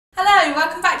Hello,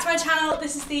 welcome back to my channel.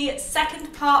 This is the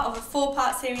second part of a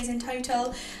 4-part series in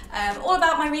total, all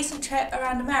about my recent trip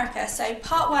around America. So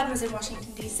part 1 was in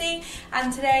Washington DC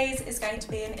and today's is going to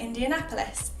be in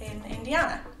Indianapolis in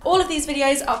Indiana. All of these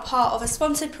videos are part of a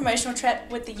sponsored promotional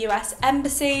trip with the US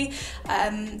Embassy.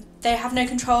 They have no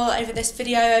control over this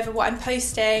video, over what I'm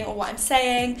posting or what I'm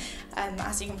saying,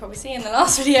 as you can probably see in the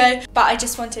last video, but I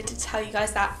just wanted to tell you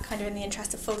guys that kind of in the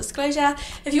interest of full disclosure.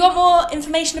 If you want more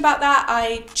information about that,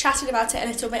 I chatted about it a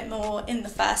little bit more in the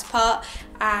first part,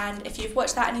 and if you've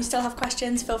watched that and you still have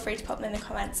questions, feel free to pop them in the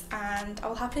comments and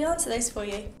I'll happily answer those for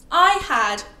you. I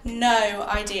had no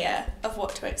idea of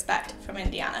what to expect from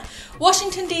Indiana.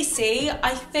 Washington DC,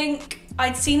 I think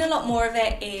I'd seen a lot more of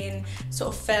it in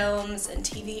sort of films and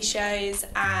TV shows,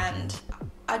 and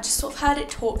I just sort of heard it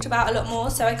talked about a lot more,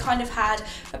 so I kind of had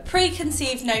a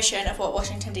preconceived notion of what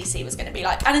Washington DC was going to be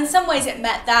like, and in some ways it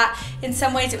met that, in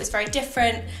some ways it was very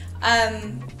different.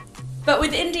 But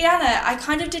with Indiana, I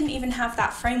kind of didn't even have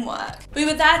that framework. We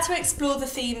were there to explore the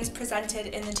themes presented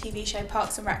in the TV show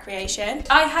Parks and Recreation.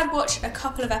 I had watched a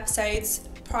couple of episodes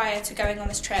prior to going on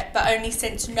this trip, but only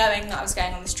since knowing that I was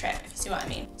going on this trip, if you see what I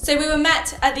mean. So we were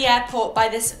met at the airport by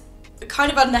this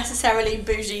kind of unnecessarily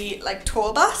bougie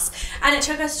tour bus, and it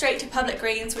took us straight to Public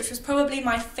Greens, which was probably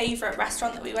my favourite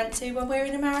restaurant that we went to when we were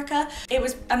in America. It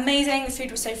was amazing, the food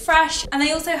was so fresh, and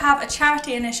they also have a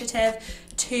charity initiative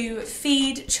to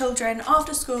feed children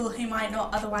after school who might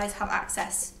not otherwise have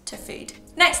access to food.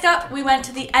 Next up, we went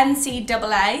to the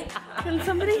NCAA. Can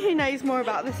somebody who knows more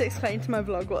about this explain to my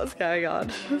vlog what's going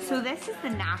on? So this is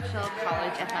the National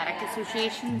College Athletic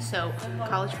Association, so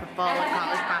college football,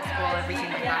 college basketball,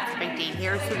 everything like that's a big deal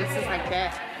here. So this is like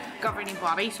the governing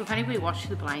body. So if anybody watched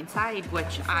The Blind Side,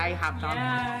 which I have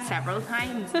done several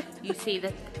times, you see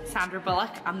that Sandra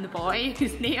Bullock and the boy,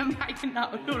 whose name I can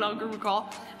no longer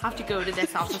recall, have to go to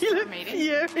this office for a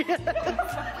meeting.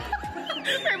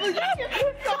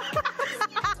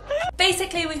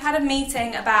 Basically, we had a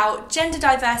meeting about gender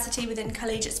diversity within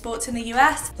collegiate sports in the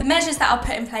US, the measures that are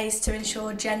put in place to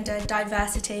ensure gender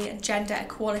diversity and gender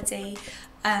equality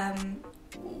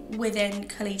within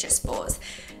collegiate sports.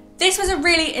 This was a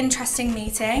really interesting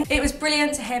meeting. It was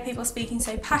brilliant to hear people speaking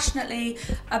so passionately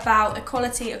about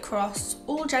equality across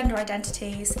all gender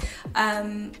identities,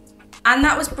 and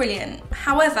that was brilliant.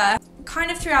 However,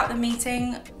 kind of throughout the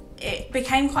meeting, it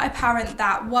became quite apparent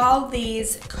that while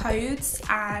these codes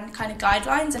and kind of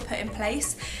guidelines are put in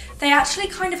place, they actually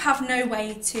kind of have no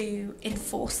way to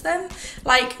enforce them.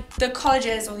 Like the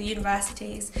colleges or the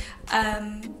universities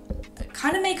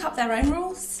kind of make up their own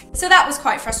rules. So that was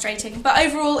quite frustrating, but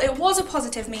overall it was a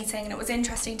positive meeting and it was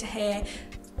interesting to hear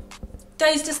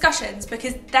those discussions,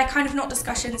 because they're kind of not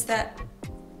discussions that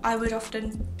I would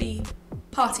often be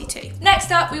party to.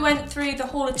 Next up, we went through the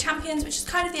Hall of Champions, which is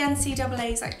kind of the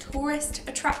NCAA's tourist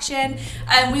attraction.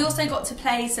 We also got to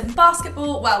play some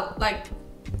basketball, well,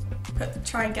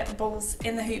 try and get the balls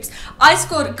in the hoops. I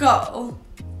scored a goal.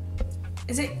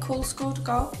 Is it called scored a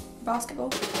goal?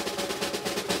 Basketball?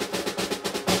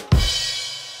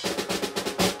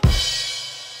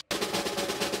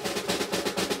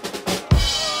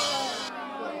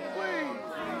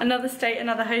 Another state,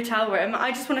 another hotel room. I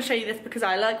just want to show you this because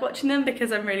I like watching them,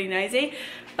 because I'm really nosy.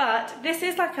 But this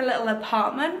is like a little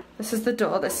apartment. This is the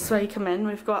door, this is where you come in.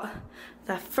 We've got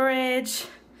the fridge,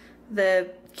 the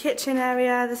kitchen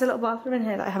area. There's a little bathroom in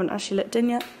here that I haven't actually looked in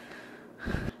yet.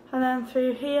 And then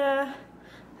through here,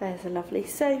 there's a lovely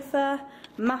sofa,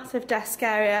 massive desk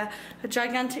area, a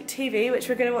gigantic TV, which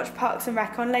we're going to watch Parks and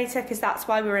Rec on later, because that's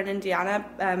why we're in Indiana,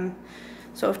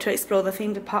 sort of to explore the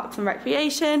theme of Parks and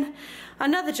Recreation.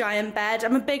 Another giant bed.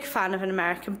 I'm a big fan of an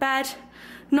American bed.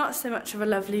 Not so much of a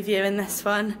lovely view in this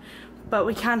one, but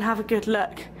we can have a good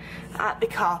look at the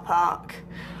car park,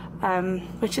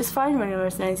 which is fine when you're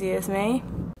as nosy as me.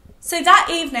 So that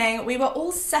evening we were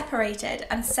all separated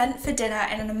and sent for dinner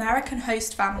in an American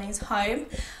host family's home,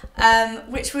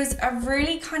 which was a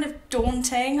really kind of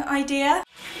daunting idea.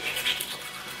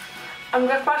 I'm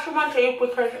just brushing my teeth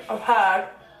because I've heard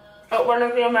that one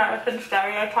of the American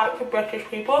stereotypes of British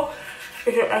people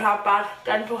is that they have bad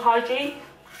dental hygiene,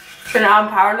 so now I'm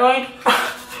paranoid.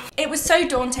 It was so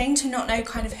daunting to not know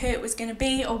kind of who it was going to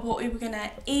be or what we were going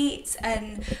to eat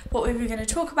and what we were going to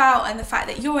talk about, and the fact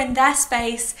that you're in their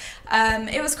space.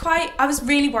 I was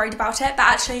really worried about it, but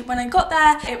actually when I got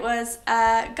there, it was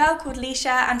a girl called Leisha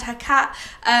and her cat,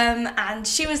 and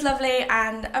she was lovely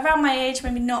and around my age,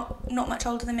 maybe not much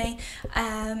older than me,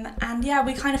 and yeah,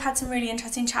 we kind of had some really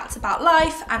interesting chats about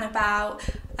life and about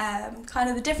kind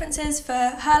of the differences for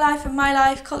her life and my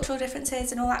life, cultural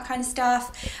differences and all that kind of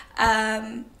stuff.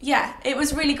 Yeah, it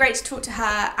was really great to talk to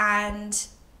her, and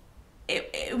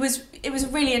it was a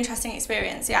really interesting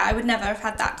experience. Yeah, I would never have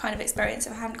had that kind of experience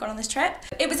if I hadn't gone on this trip.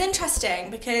 It was interesting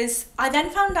because I then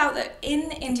found out that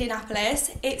in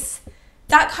Indianapolis, it's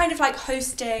that kind of like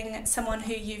hosting someone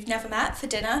who you've never met for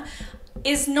dinner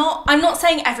is not, I'm not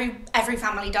saying every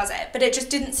family does it, but it just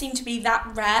didn't seem to be that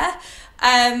rare,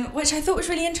 which I thought was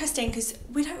really interesting because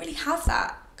we don't really have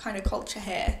that kind of culture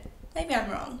here. Maybe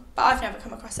I'm wrong, but I've never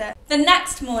come across it. The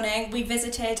next morning, we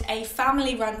visited a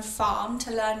family-run farm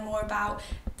to learn more about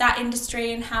that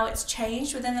industry and how it's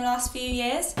changed within the last few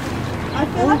years. I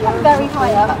feel like I'm very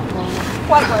high up,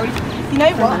 quite worried. You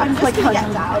know what, I'm just going to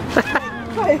get down.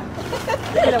 I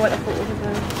don't know what I thought was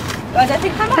going. I don't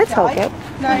think I might die.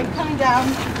 No, coming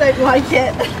down, don't like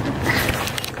it.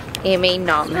 Amy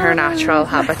not in her natural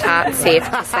habitat, safe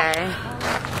to say.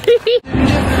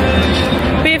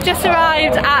 We've just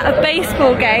arrived at a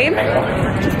baseball game,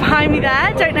 just behind me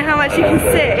there, don't know how much you can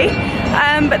see,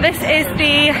 but this is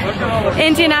the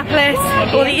Indianapolis,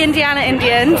 or the Indiana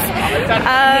Indians,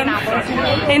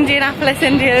 Indianapolis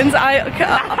Indians.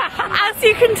 As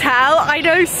you can tell, I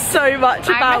know so much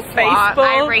about baseball.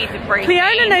 I read the briefing.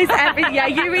 Fiona knows everything. Yeah,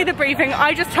 you read the briefing.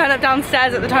 I just turn up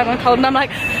downstairs at the time I'm cold and I'm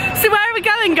like, so where are we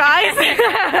going, guys?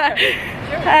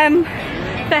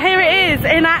 So here it is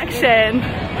in action.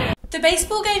 The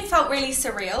baseball game felt really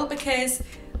surreal because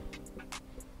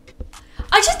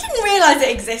I just didn't realise it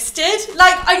existed.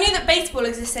 Like, I knew that baseball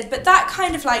existed, but that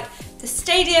kind of like the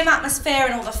stadium atmosphere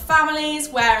and all the families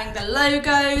wearing the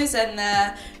logos and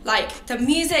the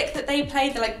music that they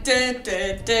played, the like duh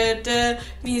duh duh duh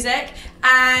music,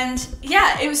 and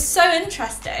yeah, it was so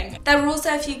interesting. There were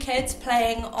also a few kids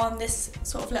playing on this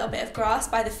sort of little bit of grass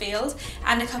by the field,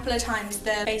 and a couple of times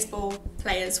the baseball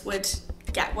players would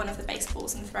get one of the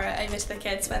baseballs and throw it over to the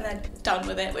kids when they're done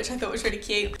with it, which I thought was really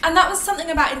cute. And that was something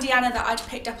about Indiana that I'd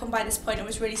picked up on by this point and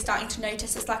was really starting to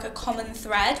notice as like a common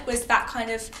thread, was that kind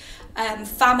of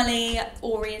family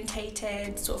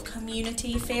orientated sort of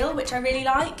community feel, which I really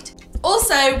liked.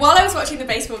 Also, while I was watching the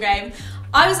baseball game,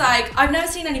 I was like, I've never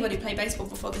seen anybody play baseball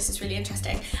before, this is really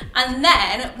interesting. And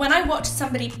then when I watched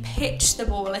somebody pitch the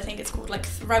ball, I think it's called, like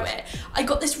throw it, I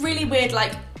got this really weird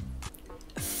like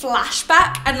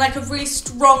flashback and like a really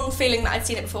strong feeling that I'd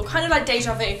seen it before, kind of like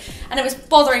deja vu, and it was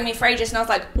bothering me for ages, and I was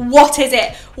like, what is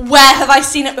it? Where have I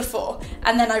seen it before?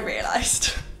 And then I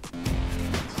realised.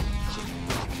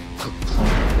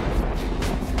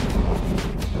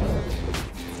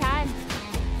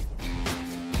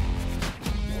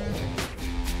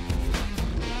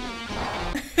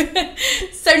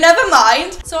 So never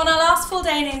mind. So on our last full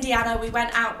day in Indiana, we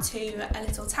went out to a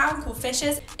little town called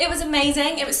Fishers. It was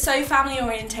amazing. It was so family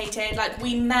orientated. Like,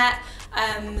 we met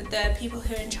the people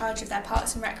who are in charge of their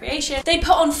parks and recreation. They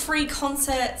put on free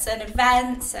concerts and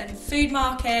events and food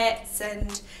markets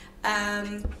and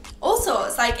all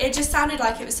sorts. Like, it just sounded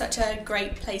like it was such a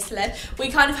great place to live. We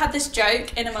kind of had this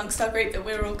joke in amongst our group that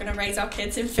we were all going to raise our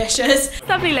kids in Fishers.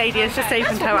 Lovely lady has just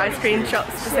opened her ice cream shop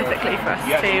specifically for us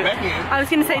to, I was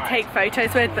going to say take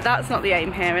photos with, but that's not the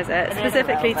aim here, is it?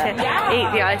 Specifically to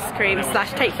eat the ice cream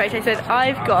 / take photos with.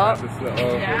 I've got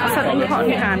something hot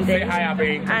and handy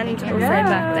and also a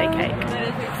birthday cake.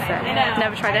 So,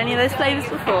 never tried any of those flavours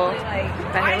before,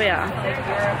 but here we are.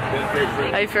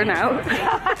 Over and out.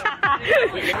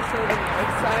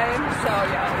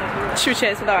 Should we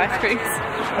cheers with our ice creams?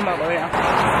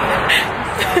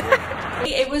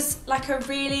 It was like a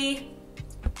really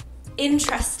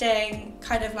interesting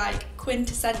kind of like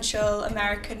quintessential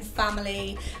American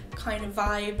family kind of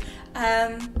vibe.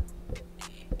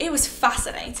 It was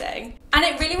fascinating, and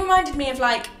it really reminded me of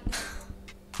like,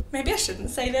 maybe I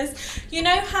shouldn't say this. You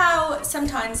know how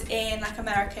sometimes in like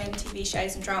American TV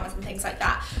shows and dramas and things like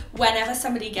that, whenever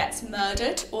somebody gets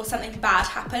murdered or something bad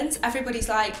happens, everybody's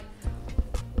like,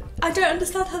 I don't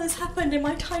understand how this happened in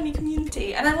my tiny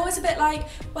community. And I'm always a bit like,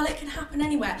 well, it can happen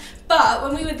anywhere. But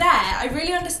when we were there, I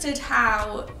really understood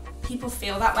how people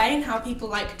feel that way and how people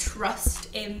like trust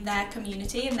in their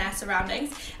community and their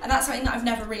surroundings. And that's something that I've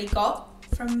never really got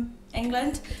from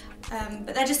England.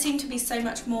 But there just seemed to be so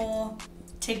much more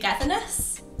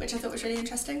togetherness, which I thought was really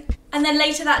interesting. And then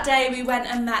later that day we went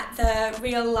and met the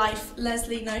real life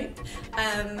Leslie Knope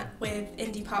with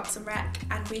Indy Parks and Rec,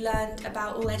 and we learned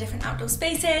about all their different outdoor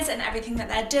spaces and everything that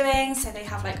they're doing. So they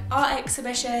have like art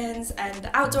exhibitions and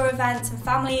outdoor events and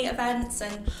family events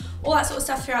and all that sort of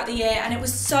stuff throughout the year, and it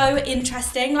was so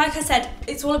interesting. Like I said,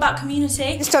 it's all about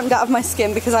community. Just jumped out of my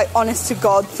skin because I honest to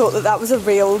God thought that that was a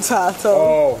real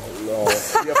turtle.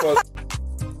 Oh no.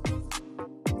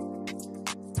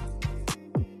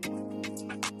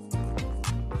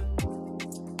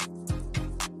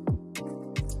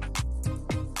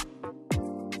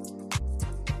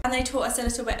 and they taught us a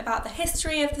little bit about the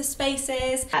history of the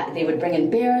spaces. They would bring in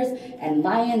bears and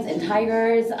lions and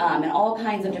tigers and all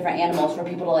kinds of different animals for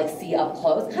people to like see up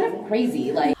close. Kind of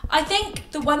crazy. Like, I think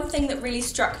the one thing that really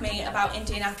struck me about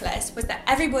Indianapolis was that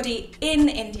everybody in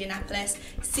Indianapolis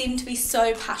seemed to be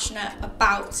so passionate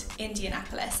about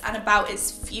Indianapolis and about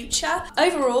its future.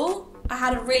 Overall, I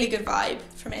had a really good vibe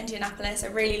from Indianapolis. I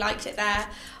really liked it there.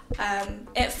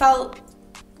 It felt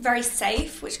very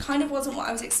safe, which kind of wasn't what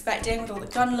I was expecting with all the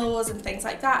gun laws and things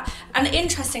like that. And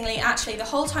interestingly, actually, the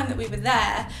whole time that we were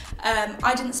there,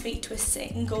 I didn't speak to a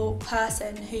single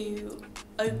person who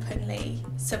openly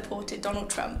supported Donald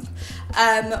Trump,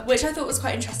 which I thought was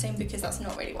quite interesting because that's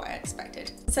not really what I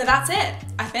expected. So that's it,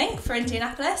 I think, for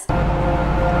Indianapolis.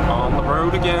 On the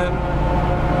road again.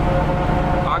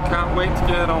 I can't wait to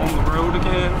get on the road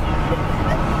again.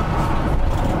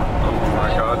 Oh my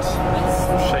god,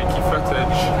 shaky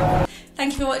footage.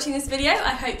 Thank you for watching this video.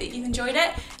 I hope that you've enjoyed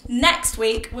it. Next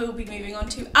week, we'll be moving on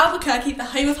to Albuquerque, the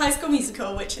home of High School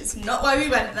Musical, which is not why we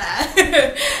went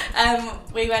there.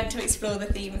 We went to explore the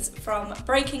themes from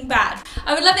Breaking Bad.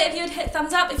 I would love it if you would hit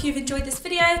thumbs up if you've enjoyed this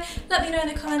video. Let me know in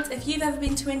the comments if you've ever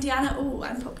been to Indiana. Oh,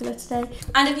 I'm popular today.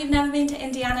 And if you've never been to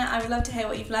Indiana, I would love to hear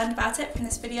what you've learned about it from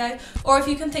this video, or if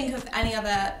you can think of any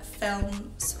other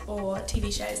films or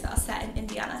TV shows that are set in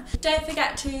Indiana. Don't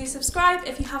forget to subscribe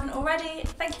if you haven't already.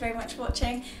 Thank you very much for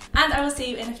watching, and I will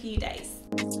see you in a few days.